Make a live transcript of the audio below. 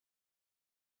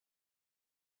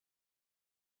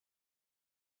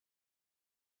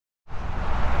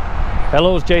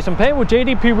Hello, it's Jason Payne with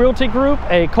JDP Realty Group,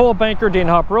 a co-op banker, Dean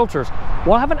Hop Realtors.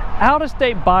 Well, I have an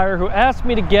out-of-state buyer who asked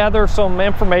me to gather some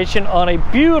information on a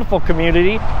beautiful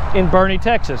community in Boerne,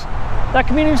 Texas. That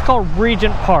community is called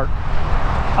Regent Park.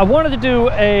 I wanted to do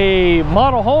a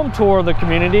model home tour of the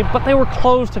community, but they were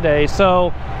closed today,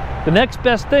 so the next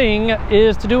best thing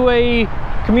is to do a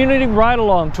community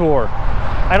ride-along tour.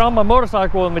 I don't have my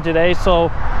motorcycle with me today,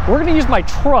 so we're going to use my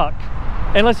truck,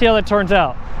 and let's see how that turns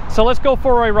out. So let's go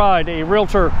for a ride, a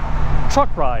Realtor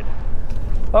truck ride.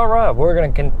 All right, we're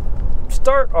going to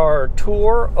start our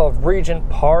tour of Regent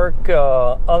Park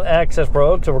on Access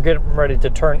Road. So we're getting ready to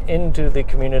turn into the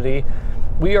community.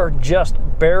 We are just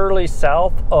barely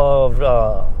south of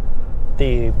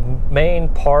the main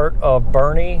part of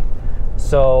Boerne.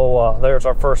 So there's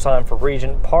our first sign for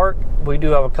Regent Park. We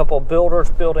do have a couple of builders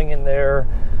building in there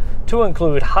to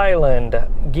include Highland,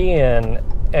 Guillen,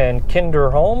 and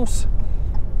Kinder homes.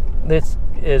 This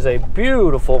is a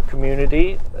beautiful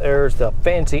community. There's the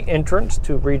fancy entrance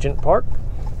to Regent Park.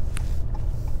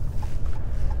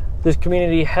 This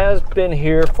community has been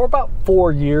here for about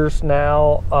 4 years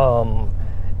now.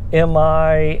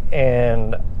 MI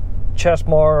and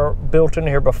Chesmar built in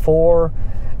here before,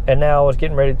 and now is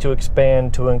getting ready to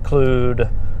expand to include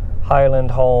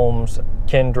Highland Homes,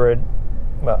 Kinder,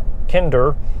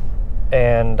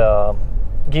 and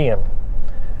Guillen.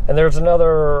 And there's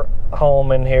another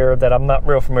home in here that I'm not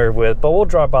real familiar with, but we'll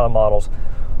drive by the models.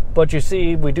 But you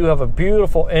see, we do have a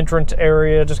beautiful entrance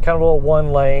area, just kind of a little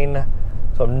one lane,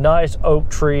 some nice oak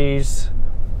trees.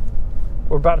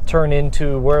 We're about to turn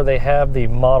into where they have the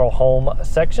model home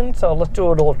section, so let's do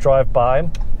a little drive by.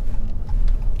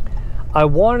 I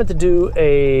wanted to do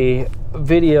a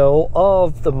video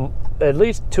of at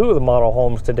least 2 of the model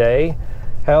homes today.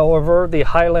 However, the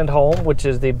Highland home, which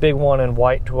is the big one in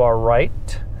white to our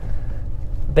right,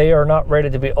 they are not ready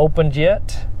to be opened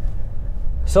yet.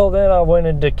 So then I went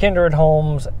into Kindred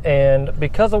homes, and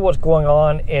because of what's going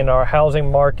on in our housing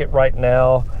market right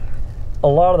now, a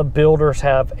lot of the builders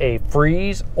have a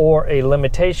freeze or a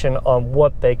limitation on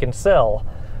what they can sell.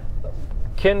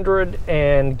 Kindred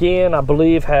and Guillen, I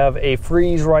believe, have a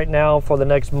freeze right now for the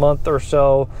next month or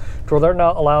so, where they're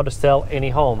not allowed to sell any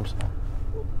homes.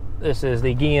 This is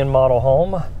the Guillen model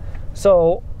home.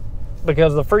 So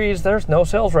because of the freeze, there's no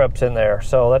sales reps in there.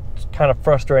 So that's kind of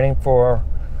frustrating for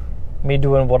me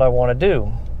doing what I want to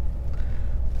do.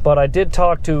 But I did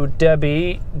talk to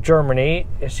Debbie, Germany.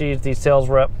 She's the sales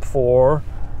rep for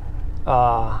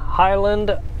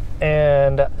Highland,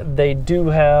 and they do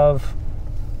have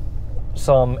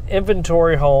some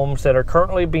inventory homes that are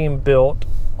currently being built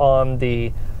on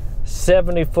the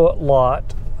 70-foot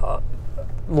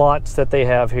lots that they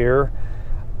have here.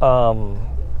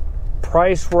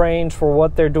 Price range for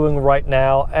what they're doing right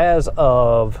now as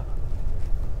of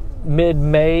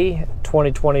mid-May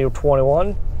 2020 or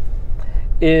 21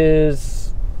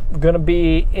 is going to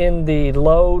be in the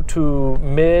low to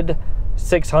mid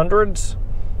 600s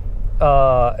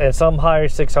and some high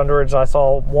 600s. I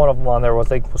saw one of them on there, I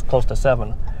think was close to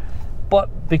 7.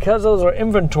 But because those are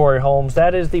inventory homes,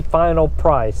 that is the final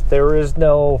price. There is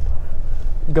no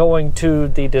going to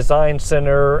the design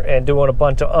center and doing a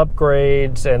bunch of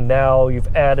upgrades, and now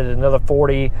you've added another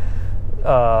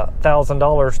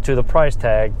 $40,000 to the price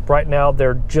tag. Right now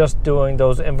they're just doing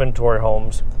those inventory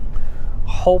homes.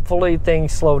 Hopefully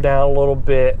things slow down a little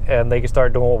bit and they can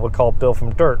start doing what we call build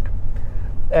from dirt.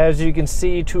 As you can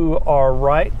see to our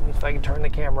right, if I can turn the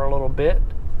camera a little bit,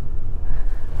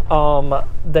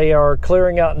 they are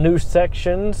clearing out new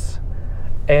sections,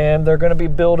 and they're going to be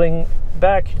building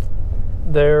back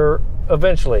there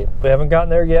eventually. We haven't gotten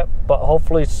there yet, but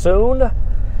hopefully soon,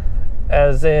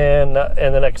 as in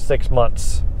the next 6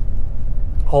 months.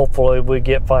 Hopefully we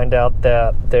find out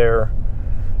that they're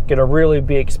gonna really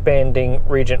be expanding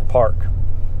Regent Park.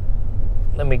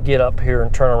 Let me get up here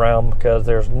and turn around because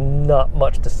there's not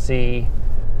much to see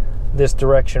this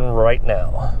direction right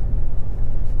now.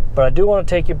 But I do want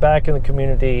to take you back in the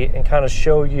community and kind of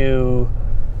show you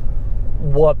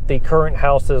what the current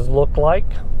houses look like.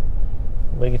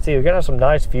 We can see we're gonna have some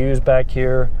nice views back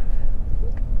here.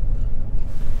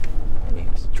 Let me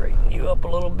straighten you up a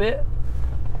little bit.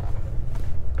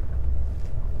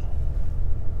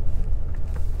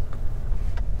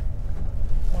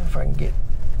 I wonder if I can get.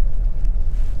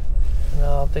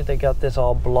 No, I think they got this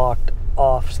all blocked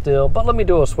off still, but let me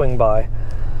do a swing by.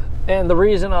 And the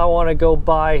reason I want to go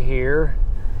by here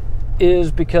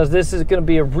is because this is going to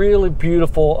be a really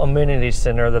beautiful amenity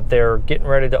center that they're getting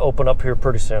ready to open up here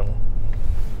pretty soon.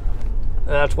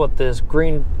 That's what this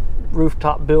green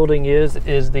rooftop building is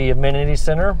the amenity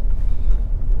center.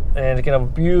 And it's gonna have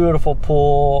a beautiful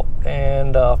pool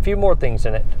and a few more things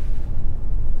in it.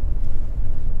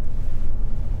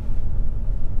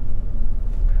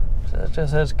 it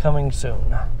just says coming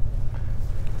soon.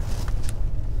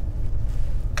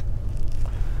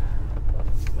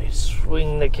 Let me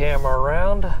swing the camera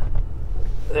around.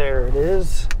 There it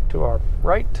is to our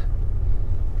right.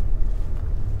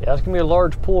 Yeah, it's gonna be a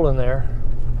large pool in there.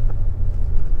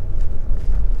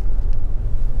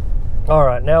 All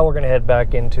right, now we're gonna head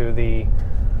back into the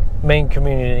main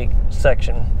community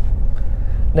section.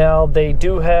 Now they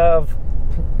do have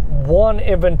one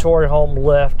inventory home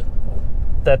left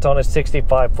that's on a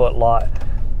 65-foot lot.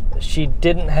 She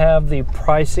didn't have the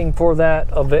pricing for that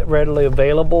of it readily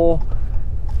available.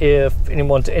 If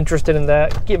anyone's interested in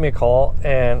that, give me a call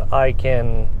and I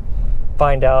can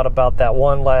find out about that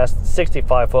one last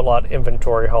 65-foot lot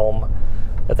inventory home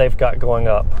that they've got going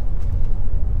up.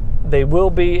 They will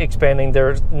be expanding.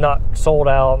 They're not sold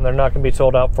out, and they're not going to be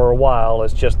sold out for a while.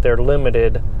 It's just they're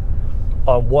limited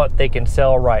on what they can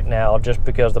sell right now just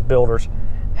because the builders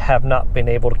have not been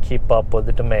able to keep up with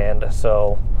the demand.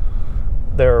 So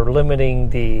they're limiting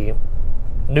the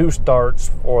new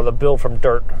starts or the build from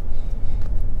dirt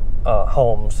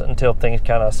homes until things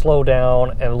kind of slow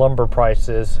down and lumber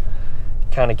prices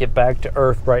kind of get back to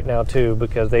earth right now too,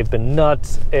 because they've been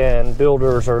nuts and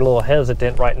builders are a little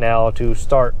hesitant right now to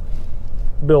start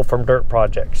build from dirt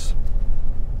projects.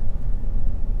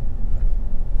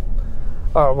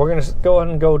 All right, we're going to go ahead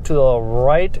and go to the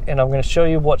right, and I'm going to show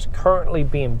you what's currently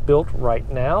being built right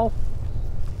now.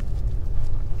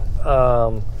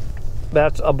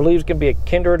 That's, I believe, is going to be a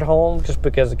Kindred home just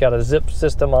because it's got a zip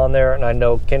system on there, and I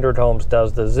know Kindred Homes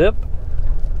does the zip.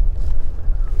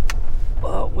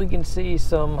 We can see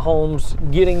some homes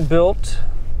getting built.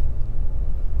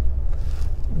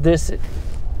 This,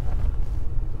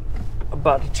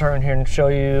 about to turn here and show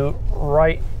you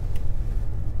right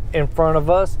in front of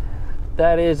us.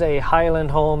 That is a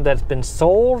Highland home that's been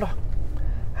sold.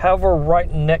 However,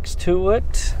 right next to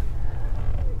it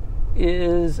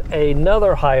is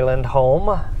another Highland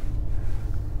home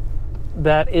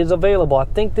that is available. I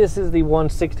think this is the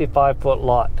 165-foot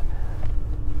lot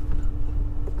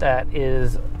that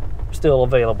is still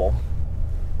available.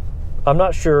 I'm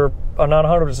not sure, I'm not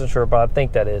 100% sure, but I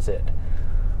think that is it.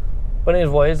 But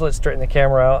anyways, let's straighten the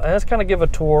camera out and let's kind of give a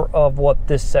tour of what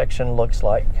this section looks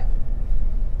like.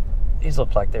 These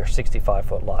look like they're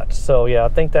 65-foot lots. So yeah, I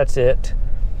think that's it.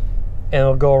 And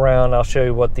we'll go around, I'll show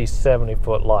you what these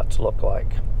 70-foot lots look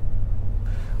like.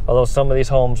 Although some of these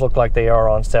homes look like they are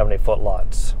on 70-foot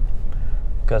lots,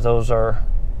 because those are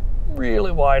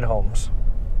really wide homes.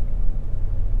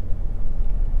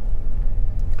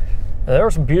 And there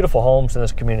are some beautiful homes in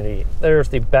this community. There's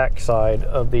the back side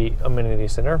of the amenity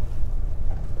center.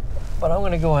 But I'm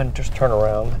going to go ahead and just turn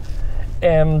around.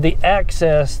 And the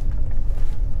access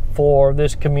for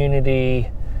this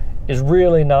community is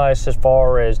really nice as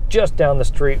far as just down the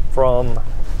street from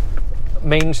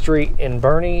Main Street in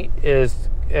Boerne is,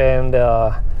 and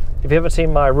if you haven't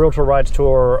seen my Realtor Rides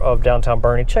tour of downtown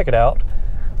Boerne, check it out.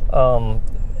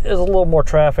 There's a little more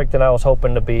traffic than I was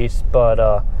hoping to be,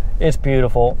 but it's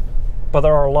beautiful. But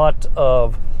there are a lot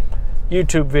of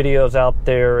YouTube videos out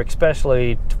there,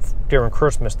 especially during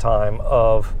Christmas time,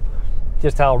 of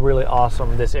just how really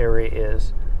awesome this area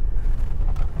is.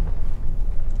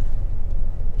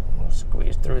 I'll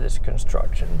squeeze through this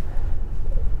construction.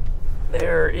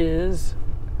 There is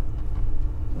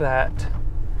that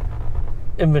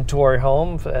inventory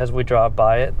home as we drive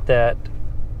by it that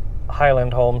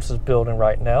Highland Homes is building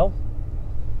right now,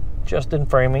 just in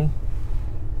framing.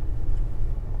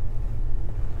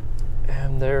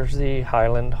 And there's the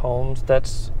Highland Homes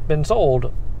that's been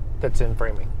sold that's in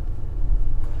framing.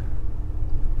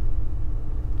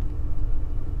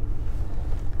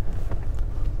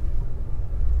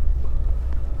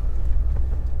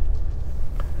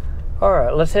 All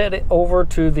right, let's head over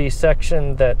to the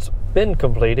section that's been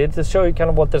completed to show you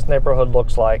kind of what this neighborhood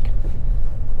looks like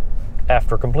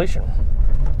after completion.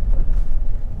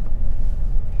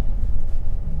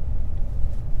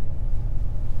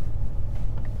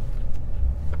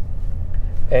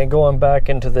 And going back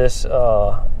into this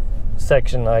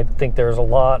section, I think there's a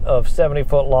lot of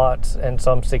 70-foot lots and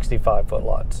some 65-foot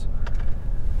lots.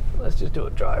 Let's just do a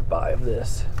drive-by of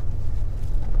this.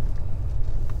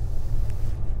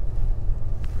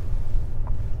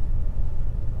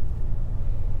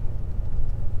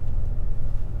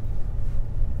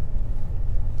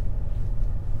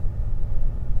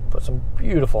 But some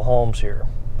beautiful homes here.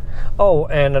 Oh,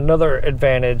 and another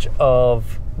advantage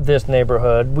of this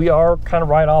neighborhood, we are kind of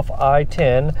right off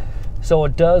I-10, so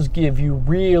it does give you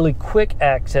really quick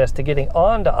access to getting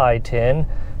onto I-10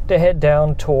 to head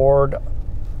down toward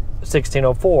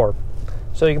 1604.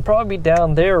 So you can probably be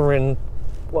down there in,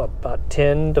 what, about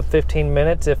 10 to 15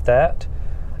 minutes, if that.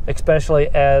 especially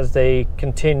as they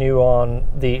continue on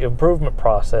the improvement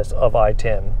process of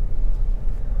I-10.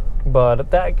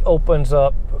 But that opens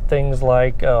up things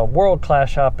like world-class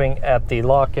shopping at the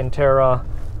La Cantera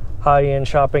high-end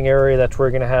shopping area. That's where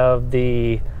you're going to have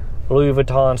the Louis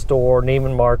Vuitton store,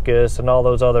 Neiman Marcus, and all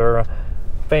those other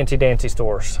fancy-dancy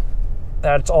stores.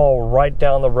 That's all right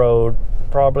down the road,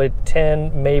 probably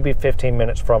 10, maybe 15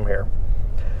 minutes from here.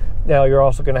 Now, you're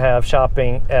also going to have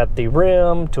shopping at the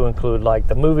Rim to include like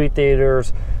the movie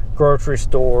theaters, grocery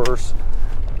stores.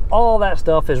 All that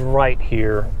stuff is right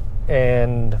here.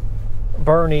 And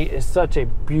Boerne is such a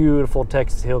beautiful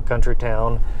Texas Hill Country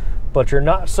town, but you're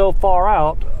not so far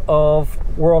out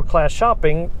of world-class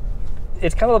shopping.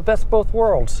 It's kind of the best of both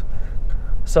worlds.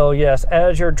 So yes,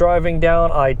 as you're driving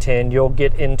down I-10, you'll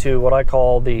get into what I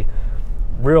call the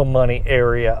real money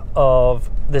area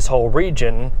of this whole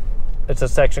region. It's a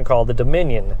section called the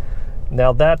Dominion.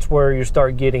 Now that's where you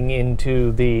start getting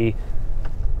into the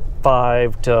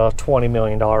 $5 to $20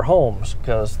 million homes,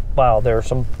 because wow, there are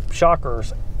some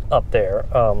shockers up there.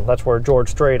 That's where George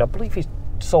Strait, I believe he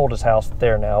sold his house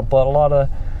there now, but a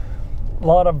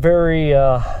lot of very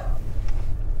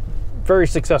very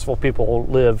successful people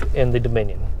live in the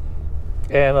Dominion,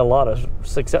 and a lot of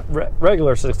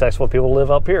regular successful people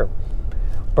live up here.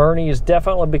 Boerne is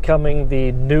definitely becoming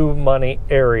the new money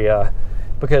area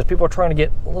because people are trying to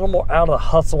get a little more out of the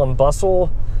hustle and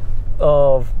bustle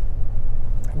of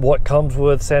what comes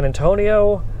with San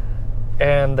Antonio,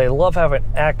 and they love having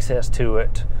access to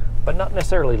it, but not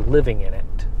necessarily living in it.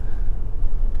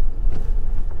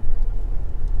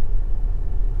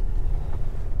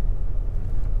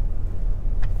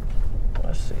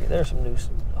 Let's see, there's some new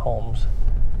homes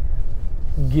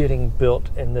getting built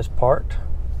in this part.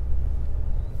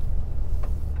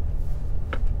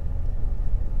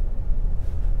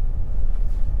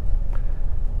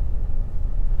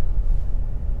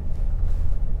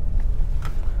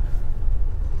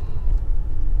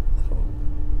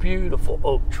 Beautiful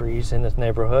oak trees in this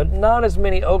neighborhood. Not as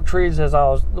many oak trees as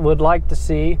I would like to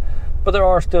see, but there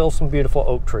are still some beautiful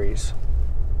oak trees.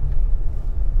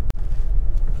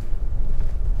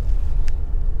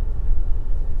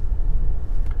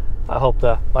 I hope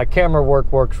my camera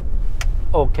work works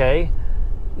okay.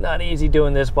 Not easy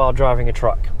doing this while driving a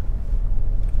truck,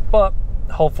 but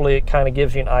hopefully it kind of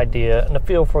gives you an idea and a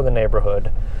feel for the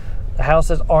neighborhood. The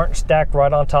houses aren't stacked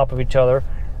right on top of each other.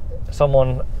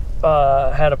 Someone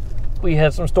we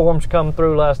had some storms come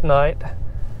through last night,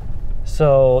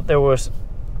 so there was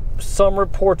some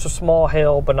reports of small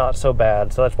hail, but not so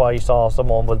bad. So that's why you saw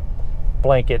someone with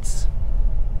blankets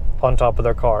on top of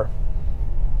their car.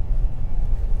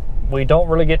 We don't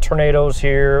really get tornadoes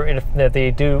here, and if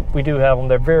they do, we do have them.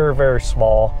 They're very, very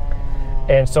small,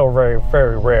 and so very,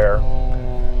 very rare.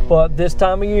 But this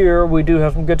time of year, we do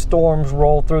have some good storms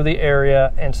roll through the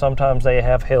area, and sometimes they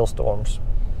have hailstorms.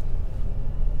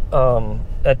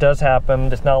 That does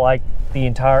happen. It's not like the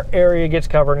entire area gets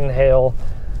covered in hail.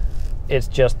 It's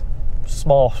just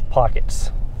small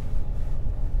pockets.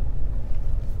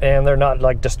 And they're not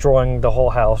like destroying the whole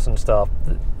house and stuff.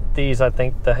 These, I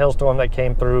think, the hailstorm that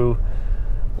came through,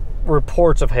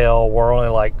 reports of hail were only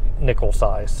like nickel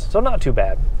size. So not too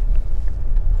bad.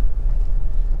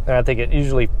 And I think it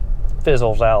usually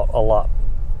fizzles out a lot.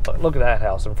 But look at that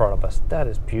house in front of us. That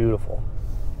is beautiful.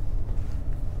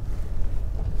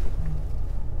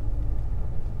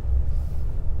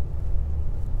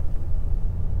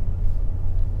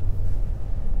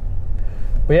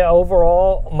 But yeah,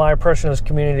 overall, my impression of this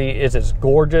community is it's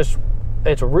gorgeous.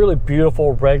 It's a really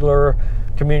beautiful, regular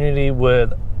community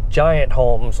with giant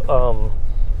homes. All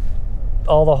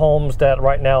the homes that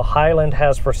right now Highland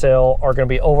has for sale are going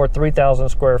to be over 3,000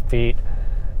 square feet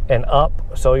and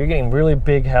up. So you're getting really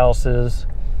big houses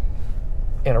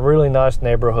in a really nice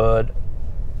neighborhood,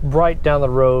 right down the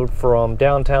road from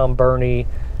downtown Boerne,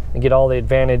 and get all the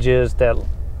advantages that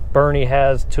Boerne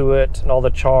has to it and all the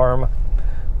charm,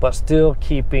 but still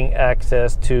keeping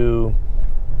access to,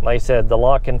 like I said, the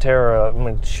La Cantera. I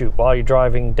mean, shoot, while you're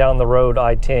driving down the road,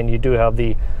 I-10, you do have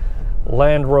the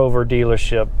Land Rover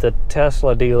dealership, the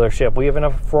Tesla dealership. We even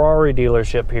have a Ferrari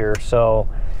dealership here. So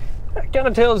that kind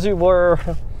of tells you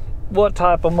what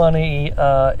type of money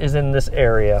is in this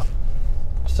area.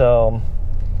 So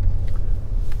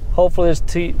hopefully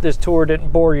this tour didn't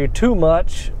bore you too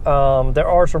much. There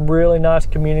are some really nice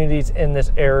communities in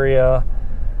this area.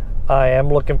 I am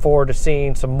looking forward to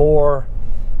seeing some more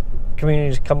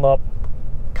communities come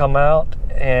out,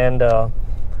 and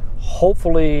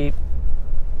hopefully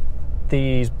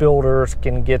these builders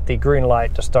can get the green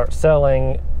light to start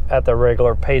selling at the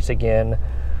regular pace again,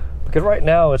 because right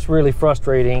now it's really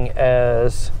frustrating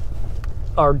as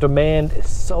our demand is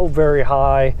so very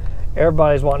high.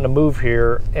 Everybody's wanting to move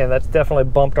here, and that's definitely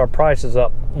bumped our prices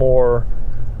up more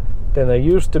than they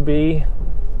used to be,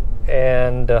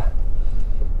 and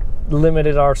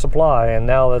limited our supply. And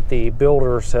now that the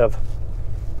builders have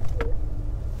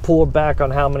pulled back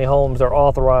on how many homes they're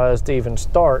authorized to even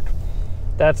start,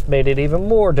 that's made it even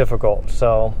more difficult.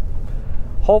 So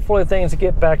hopefully things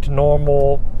get back to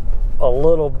normal a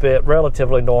little bit,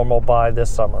 relatively normal, by this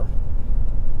summer.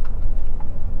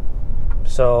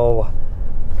 So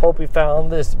hope you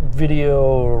found this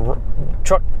video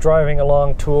truck driving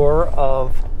along tour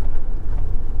of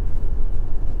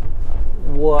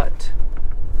what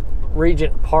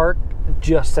Regent Park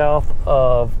just south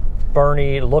of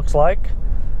Boerne looks like.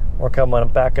 We're coming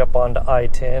back up onto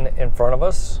I-10 in front of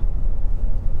us.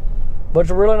 But it's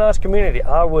a really nice community.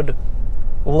 I would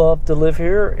love to live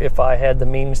here if I had the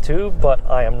means to, but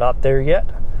I am not there yet.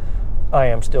 I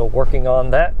am still working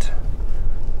on that.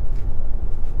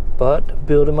 But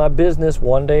building my business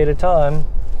one day at a time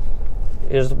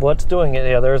is what's doing it.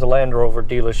 Yeah, there's a Land Rover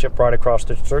dealership right across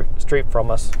the street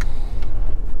from us.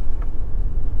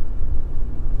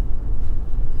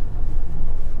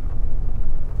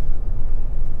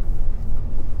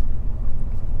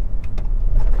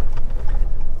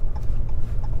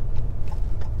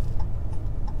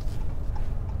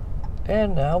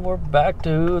 And now we're back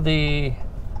to the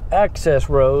access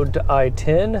road to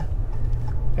I-10.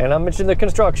 And I mentioned the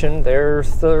construction.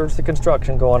 There's the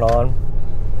construction going on.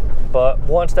 But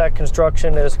once that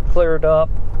construction is cleared up,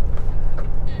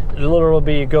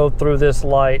 literally you go through this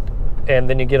light and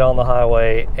then you get on the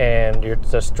highway and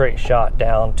it's a straight shot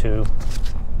down to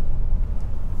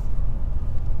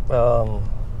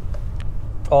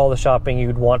all the shopping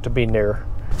you'd want to be near.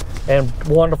 And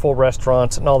wonderful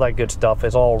restaurants and all that good stuff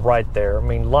is all right there. I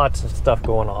mean, lots of stuff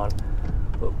going on.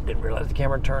 Oh, didn't realize the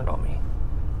camera turned on me.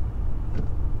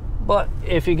 But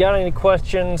if you got any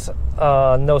questions,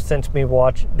 no sense me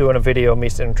doing a video of me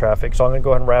sitting in traffic. So I'm going to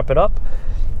go ahead and wrap it up.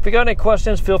 If you got any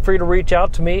questions, feel free to reach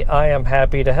out to me. I am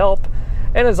happy to help.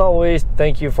 And as always,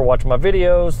 thank you for watching my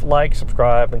videos. Like,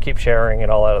 subscribe, and keep sharing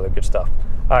and all that other good stuff.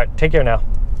 All right, take care now.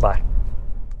 Bye.